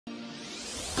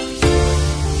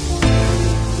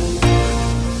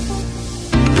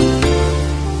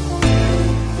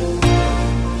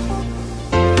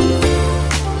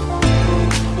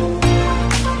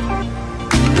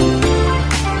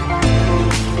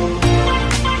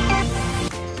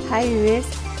Hi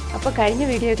viewers. അപ്പോൾ കഴിഞ്ഞ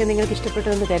video ഒക്കെ നിങ്ങൾക്ക് ഇഷ്ടപ്പെട്ടു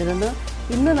എന്ന് കരുതുന്നു.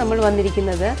 ഇന്ന് നമ്മൾ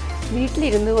വന്നിരിക്കുന്നത്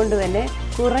വീട്ടിലിരുന്നു കൊണ്ട് തന്നെ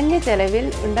കുറഞ്ഞ ചെലവിൽ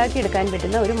ഉണ്ടാക്കിയെടുക്കാൻ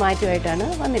പറ്റുന്ന ഒരു മാറ്റുമായിട്ടാണ്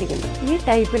വന്നിരിക്കുന്നത്. ഈ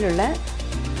ടൈപ്പിലുള്ള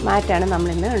മാറ്റാണ്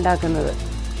നമ്മളിന്ന് ഉണ്ടാക്കുന്നത്.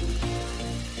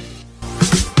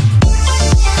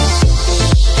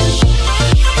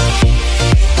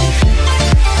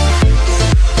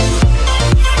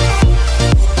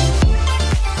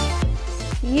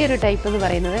 ഈ ഒരു ടൈപ്പ് എന്ന്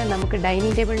പറയുന്നത് നമുക്ക്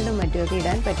ഡൈനിങ് ടേബിളിലും മറ്റുമൊക്കെ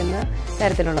ഇടാൻ പറ്റുന്ന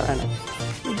തരത്തിലുള്ളതാണ്.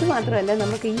 ഇത് മാത്രമല്ല,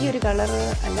 നമുക്ക് ഈ ഒരു കളർ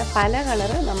അല്ല പല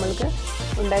കളറ് നമ്മൾക്ക്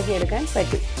ഉണ്ടാക്കിയെടുക്കാൻ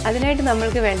പറ്റും. അതിനായിട്ട്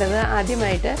നമ്മൾക്ക് വേണ്ടത്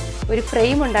ആദ്യമായിട്ട് ഒരു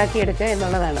ഫ്രെയിം ഉണ്ടാക്കിയെടുക്കുക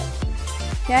എന്നുള്ളതാണ്.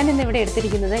 ഞാനിന്നിവിടെ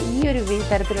എടുത്തിരിക്കുന്നത് ഈ ഒരു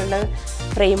തരത്തിലുള്ള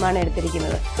ഫ്രെയിമാണ്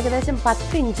എടുത്തിരിക്കുന്നത്. ഏകദേശം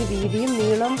 10 ഇഞ്ച് വീതിയും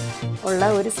നീളം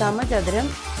ഉള്ള ഒരു സമചതുരം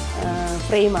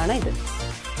ഫ്രെയിമാണ് ഇത്.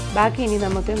 ബാക്കി ഇനി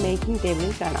നമുക്ക് മേക്കിംഗ്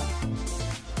ടേബിളിൽ കാണാം.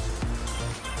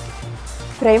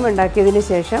 ഫ്രെയിം ഉണ്ടാക്കിയതിന്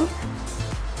ശേഷം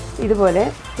ഇതുപോലെ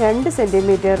 2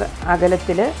 സെൻറ്റിമീറ്റർ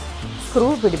അകലത്തിൽ സ്ക്രൂ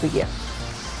പിടിപ്പിക്കുക.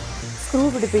 സ്ക്രൂ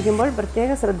പിടിപ്പിക്കുമ്പോൾ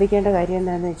പ്രത്യേകം ശ്രദ്ധിക്കേണ്ട കാര്യം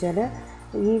എന്താണെന്ന് വെച്ചാൽ,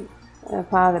 ഈ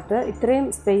ഭാഗത്ത് ഇത്രയും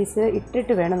സ്പേസ്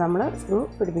ഇട്ടിട്ട് വേണം നമ്മൾ സ്ക്രൂ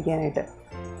പിടിപ്പിക്കാനായിട്ട്.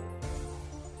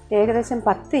 ഏകദേശം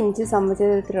 10 ഇഞ്ച്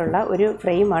സമചതുരത്തിലുള്ള ഒരു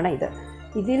ഫ്രെയിമാണ് ഇത്.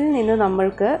 ഇതിൽ നിന്ന്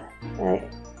നമ്മൾക്ക്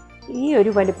ഈ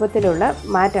ഒരു വലിപ്പത്തിലുള്ള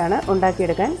മാറ്റാണ്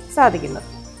ഉണ്ടാക്കിയെടുക്കാൻ സാധിക്കുന്നത്.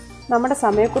 നമ്മുടെ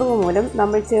സമയക്കുറവ് മൂലം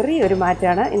നമ്മൾ ചെറിയൊരു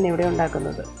മാറ്റാണ് ഇന്നിവിടെ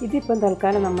ഉണ്ടാക്കുന്നത്. ഇതിപ്പം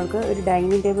തൽക്കാലം നമ്മൾക്ക് ഒരു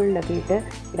ഡൈനിങ് ടേബിളിലൊക്കെ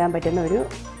ഇടാൻ പറ്റുന്ന ഒരു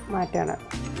മാറ്റാണ്.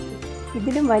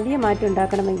 ഇതിലും വലിയ മാറ്റം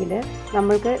ഉണ്ടാക്കണമെങ്കിൽ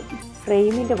നമ്മൾക്ക്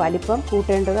ഫ്രെയിമിൻ്റെ വലിപ്പം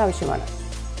കൂട്ടേണ്ടത് ആവശ്യമാണ്.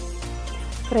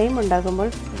 ഫ്രെയിം ഉണ്ടാക്കുമ്പോൾ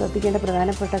ശ്രദ്ധിക്കേണ്ട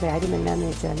പ്രധാനപ്പെട്ട കാര്യം എന്താണെന്ന്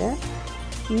വെച്ചാൽ,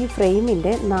 ഈ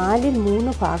ഫ്രെയിമിൻ്റെ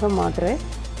 4/3 ഭാഗം മാത്രമേ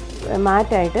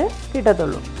മാറ്റായിട്ട്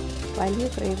കിട്ടത്തുള്ളൂ. വലിയ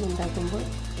ഫ്രെയിം ഉണ്ടാക്കുമ്പോൾ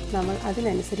നമ്മൾ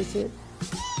അതിനനുസരിച്ച്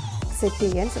സെറ്റ്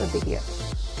ചെയ്യാൻ ശ്രദ്ധിക്കുക.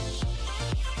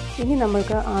 ഇനി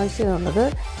നമ്മൾക്ക് ആവശ്യമുള്ളത്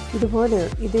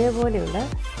ഇതേപോലെയുള്ള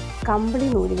കമ്പിളി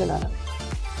നൂലുകളാണ്.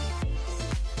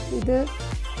 ഇത്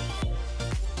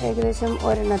ഏകദേശം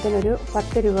ഒരെണ്ണത്തിനൊരു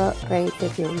 10 രൂപ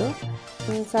റേറ്റൊക്കെ ഉള്ളൂ.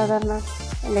 സാധാരണ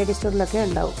ലേഡീസ് സ്റ്റോറിലൊക്കെ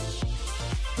ഉണ്ടാവും.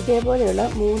 ഇതേപോലെയുള്ള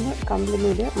 3 കമ്പിളി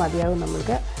നൂല് മതിയാവും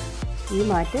നമ്മൾക്ക് ഈ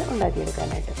മാറ്റ്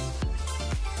ഉണ്ടാക്കിയെടുക്കാനായിട്ട്.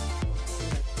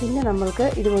 പിന്നെ നമ്മൾക്ക്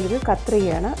ഇതുപോലൊരു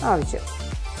കത്രികയാണ് ആവശ്യം.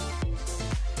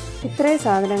 ഇത്രയും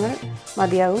സാധനങ്ങൾ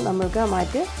മതിയാവും നമ്മൾക്ക് ആ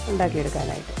മാറ്റ്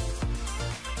ഉണ്ടാക്കിയെടുക്കാനായിട്ട്.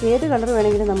 ഏത് കളർ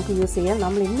വേണമെങ്കിലും നമുക്ക് യൂസ് ചെയ്യാം.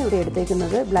 നമ്മൾ ഇന്നിവിടെ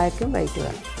എടുത്തേക്കുന്നത് ബ്ലാക്കും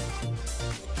വൈറ്റുമാണ്.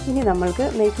 ഇനി നമ്മൾക്ക്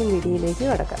മേക്കിംഗ് വീഡിയോയിലേക്ക്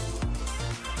കടക്കാം.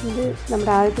 ഇത്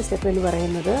നമ്മുടെ ആദ്യത്തെ സ്റ്റെപ്പ് എന്ന്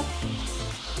പറയുന്നത്,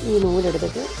 ഈ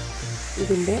നൂലെടുത്തിട്ട്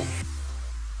ഇതിൻ്റെ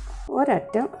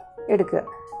ഒരറ്റം എടുക്കുക.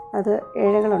 അത്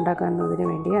ഇഴകൾ ഉണ്ടാക്കുന്നതിന്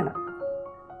വേണ്ടിയാണ്.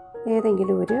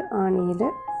 ഏതെങ്കിലും ഒരു ആണിയിൽ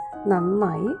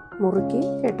നന്നായി മുറുക്കി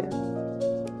കെട്ടുക.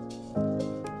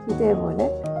 ഇതേപോലെ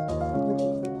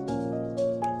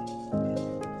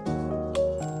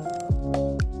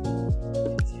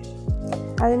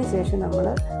അതിനുശേഷം നമ്മൾ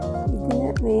ഇതിന്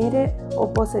നേരെ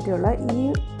ഓപ്പോസിറ്റുള്ള ഈ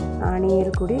ആണിയിൽ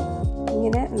കൂടി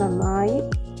ഇങ്ങനെ നന്നായി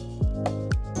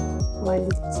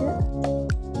വലിച്ച്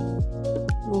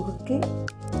മുറുക്കി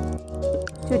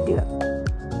ചുറ്റുക.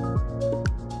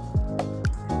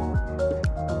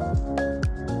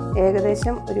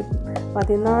 ഏകദേശം ഒരു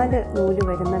 14 നൂല്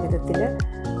വരുന്ന വിധത്തിൽ,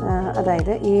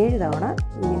 അതായത് 7 തവണ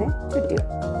ഇങ്ങനെ ചുറ്റുക.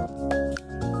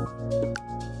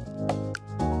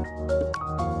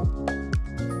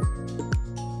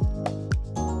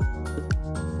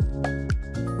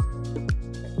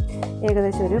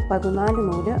 ഏകദേശം ഒരു 14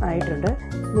 നൂല് ആയിട്ടുണ്ട്.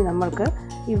 ഇനി നമ്മൾക്ക്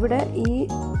ഇവിടെ ഈ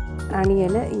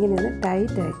അണിയൽ ഇങ്ങനെ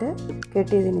ടൈറ്റായിട്ട്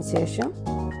കെട്ടിയതിന് ശേഷം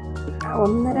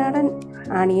 1.5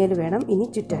 അണിയൽ വേണം ഇനി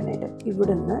ചുറ്റാനായിട്ട്.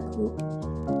 ഇവിടുന്ന്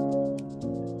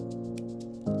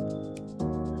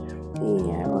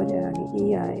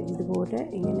ഇതുപോലെ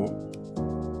ഇങ്ങനെ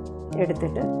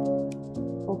എടുത്തിട്ട്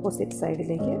ഓപ്പോസിറ്റ്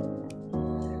സൈഡിലേക്ക്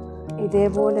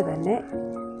ഇതേപോലെ തന്നെ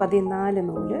 14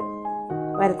 നൂല്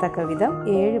വരത്തക്ക വിധം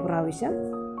 7 പ്രാവശ്യം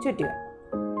ചുറ്റുക.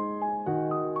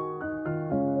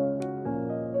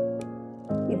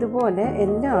 ഇതുപോലെ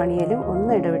എല്ലാ അണിയലും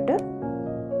ഒന്നിടവിട്ട്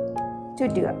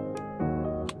ചുറ്റുക.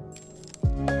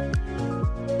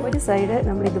 ഒരു സൈഡ്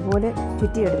നമ്മൾ ഇതുപോലെ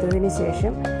ചുറ്റിയെടുത്തതിന്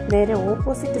ശേഷം നേരെ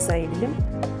ഓപ്പോസിറ്റ് സൈഡിലും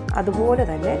അതുപോലെ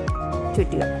തന്നെ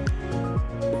ചുറ്റുക.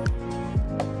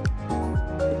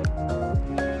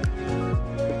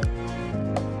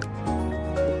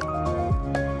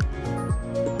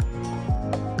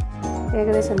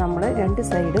 ഏകദേശം നമ്മൾ 2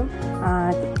 സൈഡും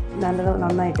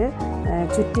നന്നായിട്ട്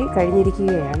ചുറ്റി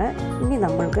കഴിഞ്ഞിരിക്കുകയാണ്. ഇനി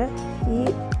നമ്മൾക്ക് ഈ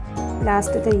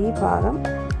ലാസ്റ്റത്തെ ഈ ഭാഗം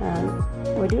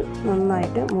ഒരു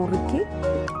നന്നായിട്ട് മുറുക്കി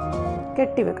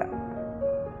കെട്ടിവെക്കാം.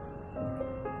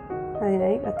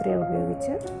 അതിനായി കത്രിക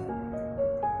ഉപയോഗിച്ച്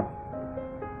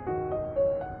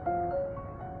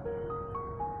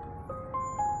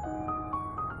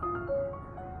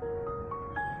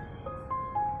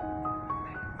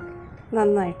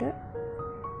നന്നായിട്ട്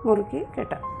മുറുക്കി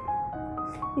കെട്ടാം.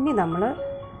 ഇനി നമ്മൾ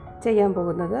ചെയ്യാൻ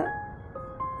പോകുന്നത്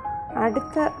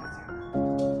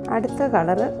അടുത്ത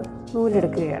കളറ്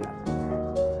നൂലെടുക്കുകയാണ്.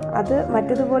 അത്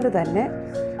മറ്റതുപോലെ തന്നെ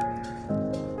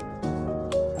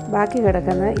ബാക്കി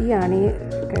കിടക്കുന്ന ഈ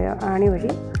ആണി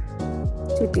വഴി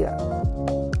ചുറ്റുക.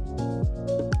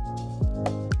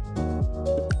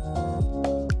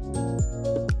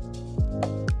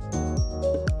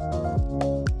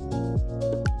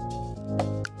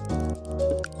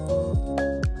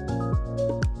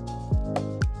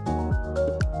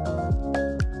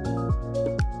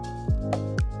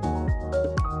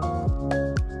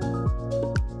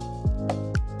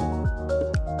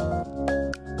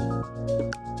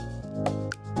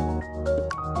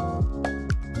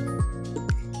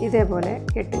 ഇതേപോലെ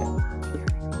കെട്ടുക.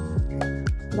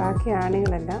 ബാക്കി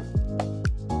ആണികളെല്ലാം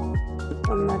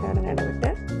ഒന്നരടം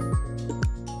ഇടവിട്ട്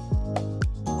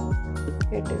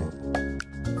കെട്ടുക.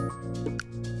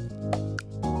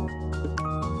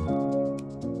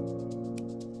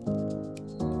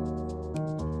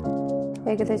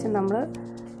 ഏകദേശം നമ്മൾ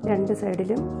രണ്ട്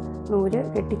സൈഡിലും നൂല്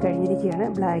കെട്ടിക്കഴിഞ്ഞിരിക്കുകയാണ്.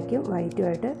 ബ്ലാക്കും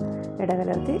വൈറ്റുമായിട്ട്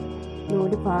ഇടകലർത്തി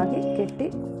നൂല് പാകി കെട്ടി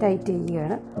ടൈറ്റ്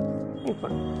ചെയ്യുകയാണ്.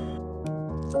 ഇപ്പോൾ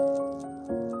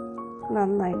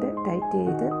നന്നായിട്ട് ടൈറ്റ്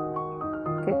ചെയ്ത്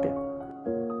കെട്ടുക.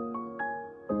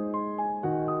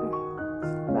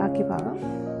 ബാക്കി ഭാഗം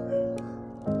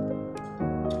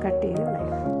കട്ട് ചെയ്ത്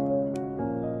കളയുക.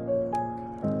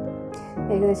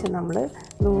 ഏകദേശം നമ്മൾ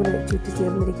നൂല് ചുറ്റി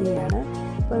ചേർന്നിരിക്കുകയാണ്.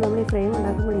 ഇപ്പോൾ നമ്മൾ ഈ ഫ്രെയിം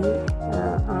ഉണ്ടാക്കുമ്പോൾ ഈ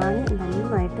ആണി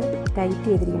നന്നായിട്ട് ടൈറ്റ്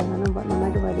ചെയ്തിരിക്കണം.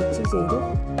 നന്നായിട്ട് വലിച്ച് ചെയ്ത്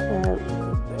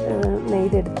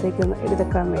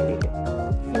എടുക്കാൻ വേണ്ടിയിട്ട്.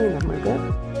 ഇനി നമ്മൾക്ക്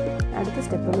അടുത്ത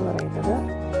സ്റ്റെപ്പ് എന്ന് പറയുന്നത്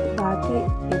ബാക്കി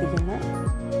ഇരിക്കുന്ന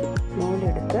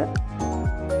നൂലെടുത്ത്,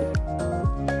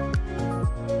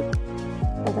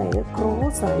 അതായത്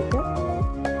ക്രോസായിട്ട്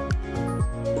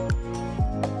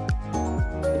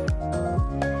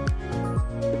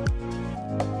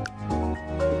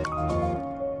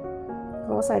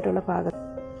ക്രോസായിട്ടുള്ള ഭാഗം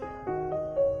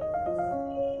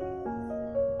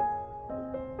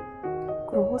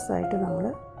ക്രോസായിട്ട് നമ്മൾ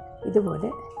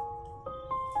ഇതുപോലെ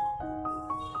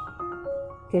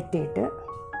കെട്ടിയിട്ട്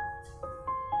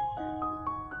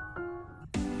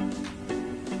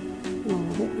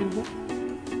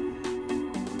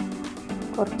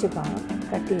കുറച്ച് ഭാഗം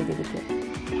കട്ട് ചെയ്തിരിക്കുക.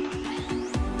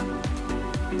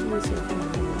 ശേഷം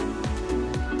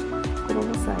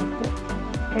ക്രോസായിട്ട്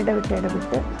ഇടവിട്ട്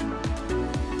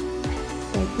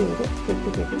ടൈറ്റ് ചെയ്ത് കെട്ടി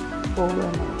പോകുക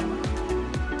എന്നുള്ളതാണ്.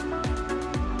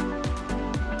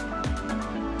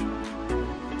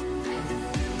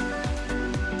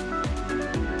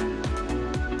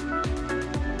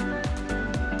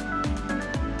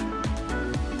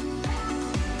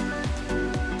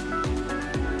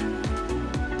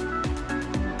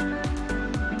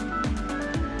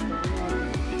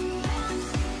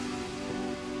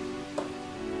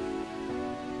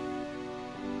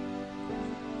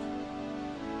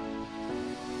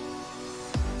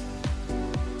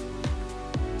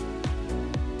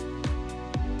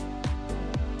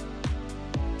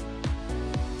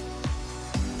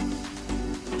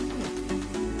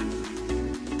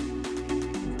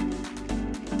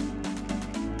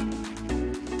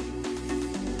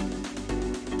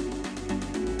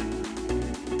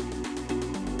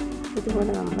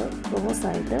 ഇതുപോലെ നമ്മൾ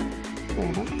ക്രോസായിട്ട്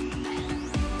വേണം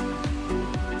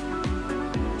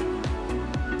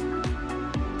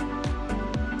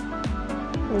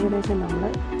ഏകദേശം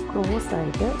നമ്മൾ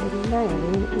ക്രോസായിട്ട് എല്ലാ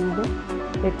ഇലയും ഇങ്ങനെ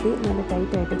കെട്ടി നല്ല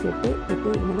ടൈറ്റായിട്ട് കെട്ടി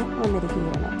ഇങ്ങനെ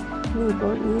വന്നിരിക്കുകയാണ്.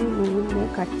 ഇനിയിപ്പോൾ ഈ നൂലിന്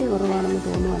കട്ടി കുറവാണെന്ന്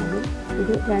തോന്നുവാണെങ്കിൽ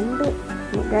ഇത്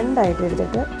രണ്ടായിട്ട്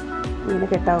എടുത്തിട്ട് ഇങ്ങനെ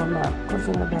കെട്ടാവുന്നതാണ്.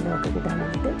 കുറച്ചും കൂടെ ബലമൊക്കെ കിട്ടാൻ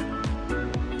വേണ്ടിയിട്ട്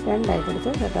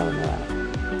രണ്ടായിട്ടെടുത്ത് കെട്ടാവുന്നതാണ്.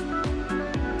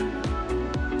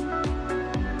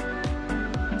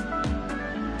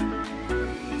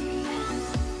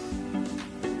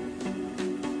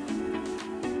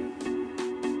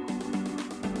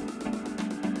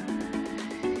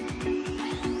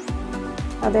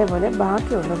 അതേപോലെ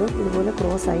ബാക്കിയുള്ളതും ഇതുപോലെ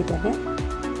ക്രോസായി തന്നെ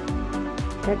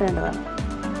കെട്ടേണ്ടതാണ്.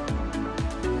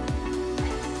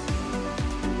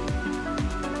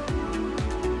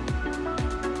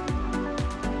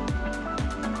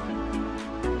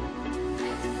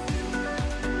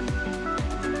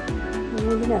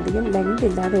 നൂലിനധികം ലെങ്ത്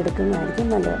ഇല്ലാതെ എടുക്കുന്നതായിരിക്കും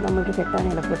നല്ലത്. നമ്മൾക്ക്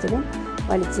കെട്ടാൻ എളുപ്പത്തിനും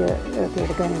വലിച്ച് ഒക്കെ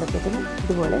എടുക്കാൻ എളുപ്പത്തിനും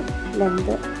ഇതുപോലെ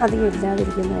ലെങ്ത് അധികം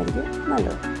ഇല്ലാതിരിക്കുന്നതായിരിക്കും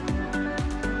നല്ലത്.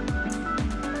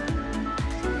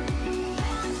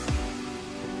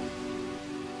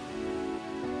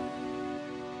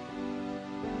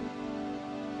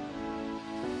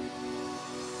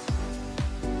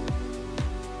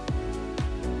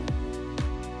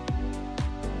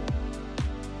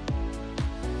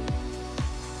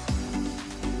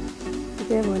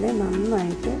 ഇതേപോലെ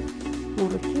നന്നായിട്ട്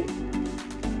മുറുക്കി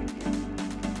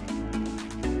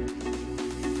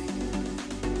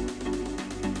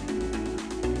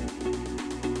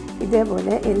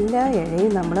ഇതേപോലെ എല്ലാ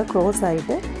ഇഴയും നമ്മൾ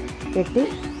ക്രോസായിട്ട് കെട്ടി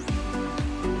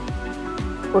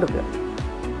കൊടുക്കുക.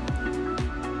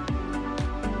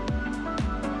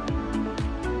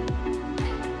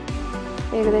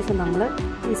 ഏകദേശം നമ്മൾ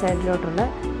ഈ സൈഡിലോട്ടുള്ള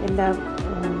എല്ലാം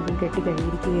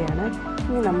കെട്ടിക്കഴിഞ്ഞിരിക്കുകയാണ്.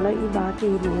 ഇനി നമ്മൾ ഈ ബാക്കി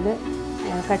ഈ നൂല്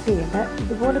കട്ട് ചെയ്യേണ്ട.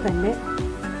 ഇതുപോലെ തന്നെ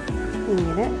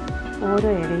ഇങ്ങനെ ഓരോ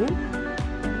ഇഴയും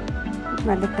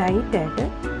നല്ല ടൈറ്റായിട്ട്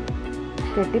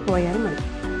കെട്ടിപ്പോയാൽ മതി.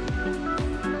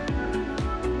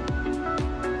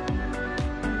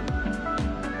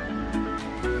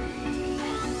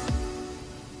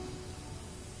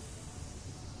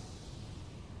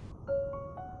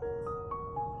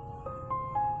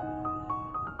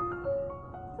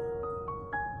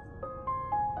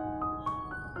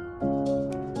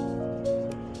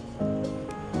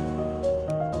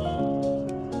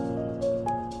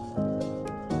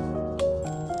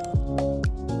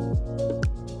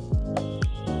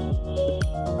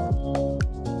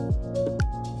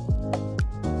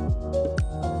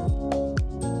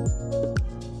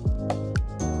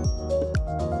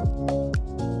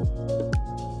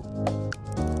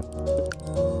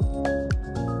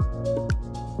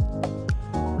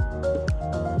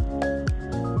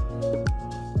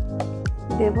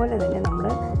 ഇതേപോലെ തന്നെ നമ്മൾ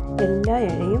എല്ലാ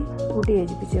ഇഴയും കൂട്ടി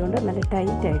യോജിപ്പിച്ചുകൊണ്ട് നല്ല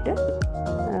ടൈറ്റായിട്ട്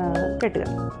കെട്ടുക.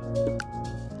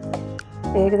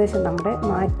 ഏകദേശം നമ്മുടെ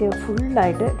മാറ്റ്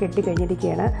ഫുള്ളായിട്ട്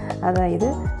കെട്ടിക്കഴിഞ്ഞിരിക്കുകയാണ്. അതായത്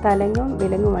തലങ്ങും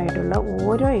വിലങ്ങുമായിട്ടുള്ള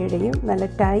ഓരോ ഇഴയും നല്ല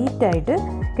ടൈറ്റായിട്ട്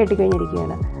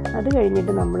കെട്ടിക്കഴിഞ്ഞിരിക്കുകയാണ്. അത്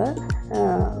കഴിഞ്ഞിട്ട് നമ്മൾ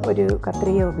ഒരു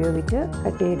കത്രിക ഉപയോഗിച്ച്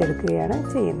കട്ട് ചെയ്തെടുക്കുകയാണ്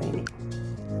ചെയ്യുന്നത്.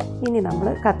 ഇനി നമ്മൾ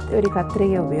ഒരു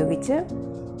കത്രിക ഉപയോഗിച്ച്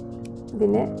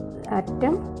ഇതിനെ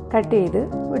അറ്റം കട്ട് ചെയ്ത്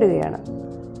വിടുകയാണ്.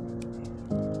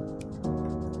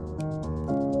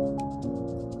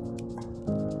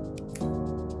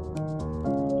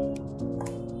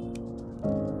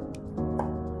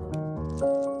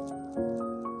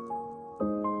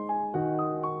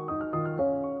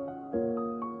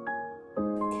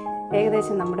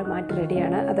 ഏകദേശം നമ്മുടെ മാറ്റ്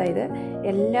റെഡിയാണ്. അതായത്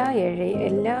എല്ലാ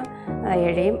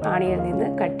ഇഴയും ആണിയിൽ നിന്ന്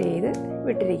കട്ട് ചെയ്ത്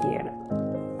വിട്ടിരിക്കുകയാണ്.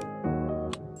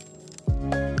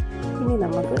 ഇനി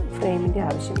നമുക്ക് ഫ്രെയിമിൻ്റെ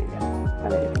ആവശ്യമില്ല,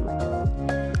 അതെടുത്ത് മാറ്റാം.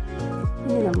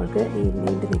 ഇനി നമുക്ക് ഈ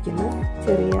നീണ്ടു നിൽക്കുന്ന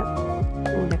ചെറിയ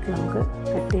നൂലൊക്കെ നമുക്ക്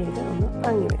കട്ട് ചെയ്ത് ഒന്ന്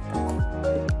ഭംഗി വരുത്താം.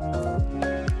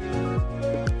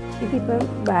 ഇതിപ്പം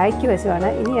ബാക്ക്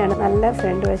വശമാണ്. ഇനിയാണ് നല്ല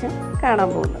ഫ്രണ്ട് വശം കാണാൻ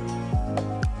പോകുന്നത്.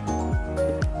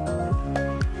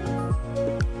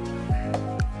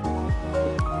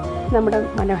 നമ്മുടെ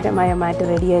മനോഹരമായ മാറ്റ്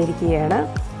റെഡിയായിരിക്കുകയാണ്.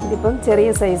 ഇതിപ്പം ചെറിയ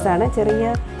സൈസാണ്, ചെറിയ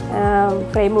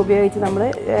ഫ്രെയിം ഉപയോഗിച്ച് നമ്മൾ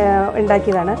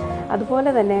ഉണ്ടാക്കിയതാണ്.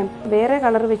 അതുപോലെ തന്നെ വേറെ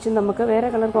കളർ വെച്ച് നമുക്ക് വേറെ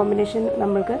കളർ കോമ്പിനേഷൻ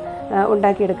നമ്മൾക്ക്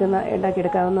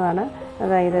ഉണ്ടാക്കിയെടുക്കാവുന്നതാണ്.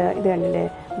 അതായത് ഇത് കണ്ടില്ലേ,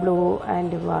 ബ്ലൂ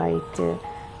ആൻഡ് വൈറ്റ്,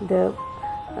 ഇത്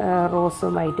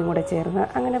റോസും വൈറ്റും കൂടെ ചേർന്ന്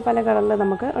അങ്ങനെ പല കളറിൽ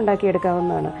നമുക്ക്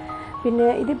ഉണ്ടാക്കിയെടുക്കാവുന്നതാണ്. പിന്നെ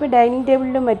ഇതിപ്പോൾ ഡൈനിങ്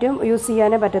ടേബിളിലും മറ്റും യൂസ്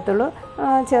ചെയ്യാനേ പറ്റത്തുള്ളൂ.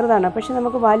 ചെറുതാണ്, പക്ഷെ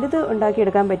നമുക്ക് വലുത്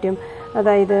ഉണ്ടാക്കിയെടുക്കാൻ പറ്റും.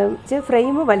 അതായത്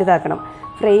ഫ്രെയിം വലുതാക്കണം.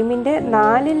 ഫ്രെയിമിൻ്റെ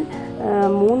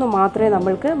 4/3 മാത്രമേ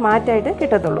നമ്മൾക്ക് മാറ്റായിട്ട്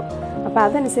കിട്ടത്തുള്ളൂ. അപ്പോൾ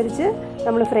അതനുസരിച്ച്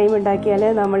നമ്മൾ ഫ്രെയിം ഉണ്ടാക്കിയാൽ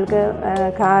നമ്മൾക്ക്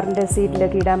കാറിൻ്റെ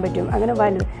സീറ്റിലൊക്കെ ഇടാൻ പറ്റും. അങ്ങനെ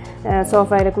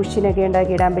സോഫയിലെ കുഷ്യനൊക്കെ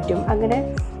ഉണ്ടാക്കി ഇടാൻ പറ്റും. അങ്ങനെ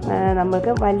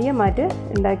നമ്മൾക്ക് വലിയ മാറ്റ്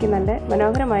ഉണ്ടാക്കി നല്ല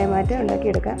മനോഹരമായ മാറ്റ്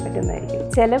ഉണ്ടാക്കിയെടുക്കാൻ പറ്റുന്നതായിരിക്കും.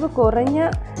 ചിലവ് കുറഞ്ഞ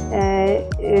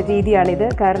രീതിയാണിത്.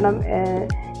 കാരണം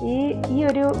ഈ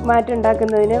ഒരു മാറ്റ്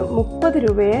ഉണ്ടാക്കുന്നതിന് 30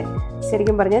 രൂപയെ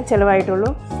ശരിക്കും പറഞ്ഞാൽ ചിലവായിട്ടുള്ളൂ.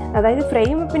 അതായത്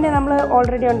ഫ്രെയിം പിന്നെ നമ്മൾ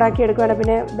ഓൾറെഡി ഉണ്ടാക്കിയെടുക്കുകയാണെങ്കിൽ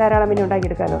പിന്നെ ധാരാളം പിന്നെ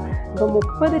ഉണ്ടാക്കിയെടുക്കാമല്ലോ. അപ്പോൾ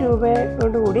 30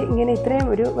 രൂപയോടുകൂടി ഇങ്ങനെ ഇത്രയും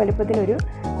ഒരു വലുപ്പത്തിലൊരു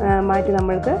മാറ്റ്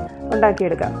നമ്മൾക്ക്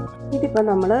ഉണ്ടാക്കിയെടുക്കാം. ഇതിപ്പോൾ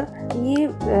നമ്മൾ ഈ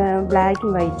ബ്ലാക്കും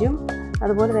വൈറ്റും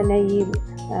അതുപോലെ തന്നെ ഈ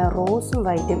റോസും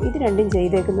വൈറ്റും ഇത് രണ്ടും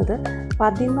ചെയ്തേക്കുന്നത്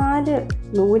 14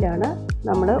 നൂലാണ്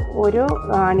നമ്മൾ ഓരോ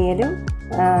ആണിയിലും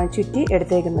ചുറ്റി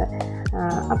എടുത്തേക്കുന്നത്.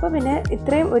 അപ്പോൾ പിന്നെ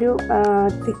ഇത്രയും ഒരു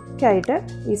തിക്കായിട്ട്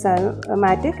ഈ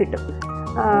മാറ്റ് കിട്ടും.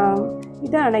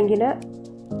 ഇതാണെങ്കിൽ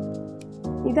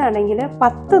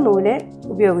 10 നൂലേ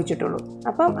ഉപയോഗിച്ചിട്ടുള്ളൂ.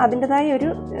 അപ്പം അതിൻ്റെതായ ഒരു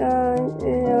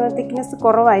തിക്നെസ്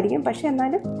കുറവായിരിക്കും, പക്ഷേ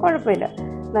എന്നാലും കുഴപ്പമില്ല.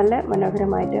 നല്ല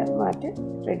മനോഹരമായിട്ട് മാറ്റ്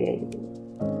റെഡിയായിരിക്കും.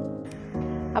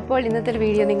 അപ്പോൾ ഇന്നത്തെ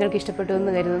വീഡിയോ നിങ്ങൾക്ക് ഇഷ്ടപ്പെട്ടു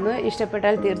എന്ന് കരുതുന്നു.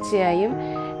 ഇഷ്ടപ്പെട്ടാൽ തീർച്ചയായും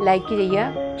ലൈക്ക് ചെയ്യുക,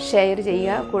 ഷെയർ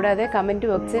ചെയ്യുക, കൂടാതെ കമൻറ്റ്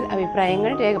ബോക്സിൽ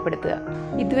അഭിപ്രായങ്ങൾ രേഖപ്പെടുത്തുക.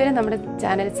 ഇതുവരെ നമ്മുടെ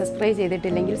ചാനൽ സബ്സ്ക്രൈബ്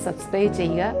ചെയ്തിട്ടില്ലെങ്കിൽ സബ്സ്ക്രൈബ്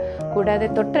ചെയ്യുക. കൂടാതെ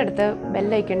തൊട്ടടുത്ത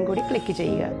ബെല്ലൈക്കൺ കൂടി ക്ലിക്ക്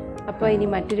ചെയ്യുക. അപ്പോൾ ഇനി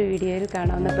മറ്റൊരു വീഡിയോയിൽ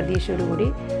കാണാവുന്ന പ്രതീക്ഷയോടുകൂടി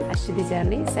അശ്വതി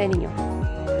ചാർലി സൈനിങ് ഓഫ്.